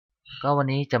ก็วัน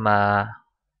นี้จะมา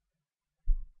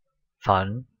สอน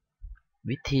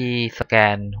วิธีสแก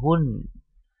นหุ้น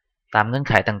ตามเงื่อน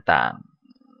ไขต่าง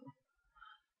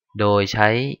ๆโดยใช้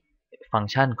ฟังก์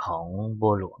ชันของบั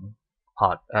วหลวงพอ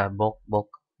ร์ตบ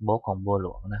ล็อกของบัวหล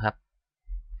วงนะครับ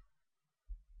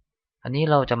อันนี้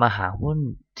เราจะมาหาหุ้น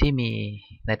ที่มี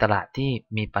ในตลาดที่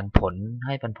มีปันผลใ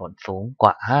ห้ปันผลสูงก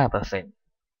ว่า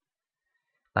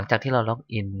 5% หลังจากที่เราล็อก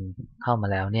อินเข้ามา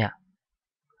แล้วเนี่ย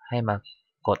ให้มา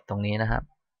กดตรงนี้นะครับ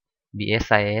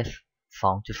BSIS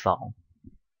 2.2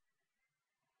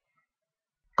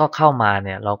 ก็เข้ามาเ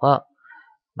นี่ยเราก็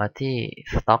มาที่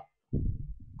Stock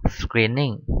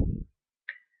Screening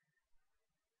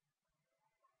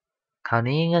คราว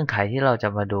นี้เงื่อนไขที่เราจะ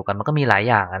มาดูกันมันก็มีหลาย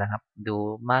อย่างนะครับดู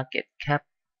Market Cap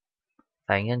ใ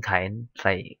ส่เงื่อนไขใ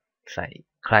ส่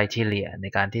Criteria ใน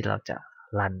การที่เราจะ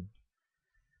รัน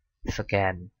สแก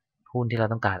นหุ้นที่เรา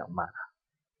ต้องการออกมา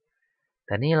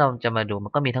แต่นี่เราจะมาดูมั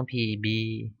นก็มีทั้ง PB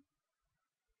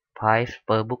Price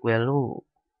per book value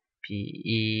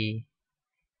PE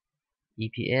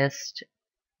EPS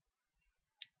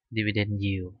Dividend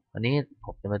Yield อันนี้ผ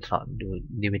มจะมาสอนดู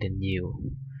Dividend Yield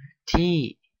ที่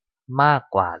มาก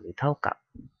กว่าหรือเท่ากับ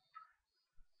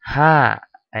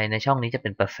5ในช่องนี้จะเป็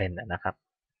นเปอร์เซ็นต์นะครับ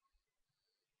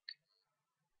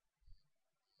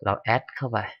เราแอดเข้า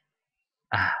ไป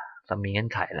เรามีเงื่อน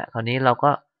ไขแล้วคราวนี้เรา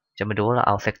ก็จะมาดูว่าเราเ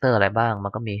อาเซกเตอร์อะไรบ้างมั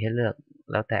นก็มีให้เลือก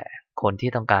แล้วแต่คนที่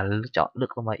ต้องการเจาะลึ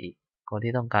กลงมาอีกคน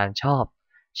ที่ต้องการชอบ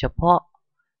เฉพาะ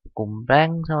กลุ่มแบง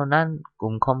ค์เท่านั้นก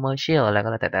ลุ่มคอมเมอร์เชียลอะไรก็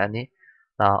แล้วแต่อันนี้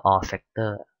เราall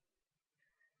sector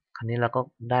คราวนี้เราก็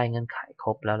ได้เงื่อนไขคร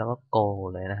บแล้วเราก็ go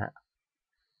เลยนะฮะ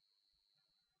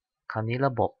คราวนี้ร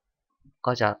ะบบ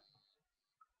ก็จะ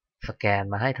สแกน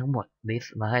มาให้ทั้งหมด list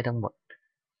มาให้ทั้งหมด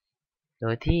โด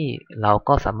ยที่เรา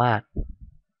ก็สามารถ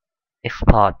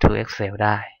export to Excel ไ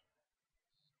ด้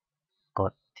ก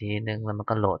ดทีนึงแล้วมัน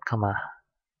ก็โหลดเข้ามา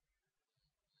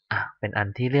เป็นอัน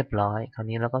ที่เรียบร้อยคราว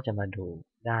นี้เราก็จะมาดู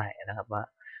ได้นะครับว่า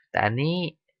แต่อันนี้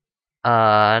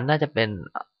น่าจะเป็น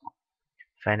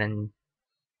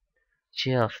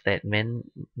financial statement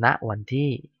ณวันที่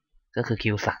ก็คือ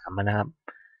Q3 นะครับ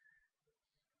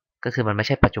ก็คือมันไม่ใ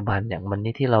ช่ปัจจุบันอย่างวัน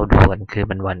นี้ที่เราดูกันคือ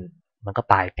มันก็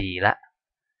ปลายปีละ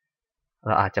เ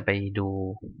ราอาจจะไปดู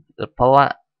เพราะว่า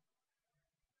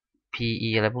PE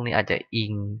อะไรพวกนี้อาจจะอิ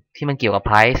งที่มันเกี่ยวกับ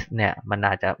price เนี่ยมันอ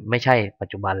าจจะไม่ใช่ปัจ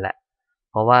จุบันแหละ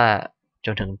เพราะว่าจ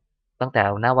นถึงตั้งแต่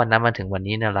ณวันนั้นมาถึงวัน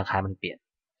นี้เนี่ยราคามันเปลี่ยน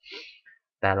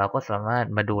แต่เราก็สามารถ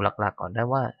มาดูหลักๆก่อนได้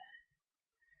ว่า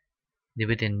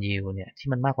dividend yield เนี่ยที่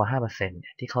มันมากกว่า 5% เนี่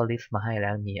ยที่เขา list มาให้แล้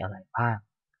วมีอะไรบ้าง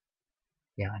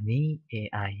อย่างอันนี้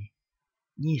AI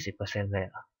 20% เลย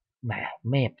เหรอแหม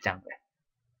เมพจังเลย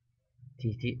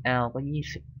TTL ก็ 20%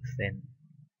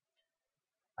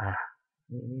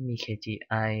นี่มี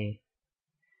KGI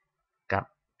กับ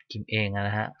กิมเอง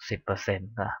นะฮะ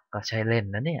 10% ก็ใช้เล่น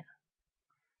นะเนี่ย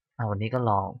วันนี้ก็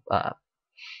ลอง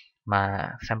มา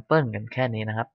แซมเปิลกันแค่นี้นะครับ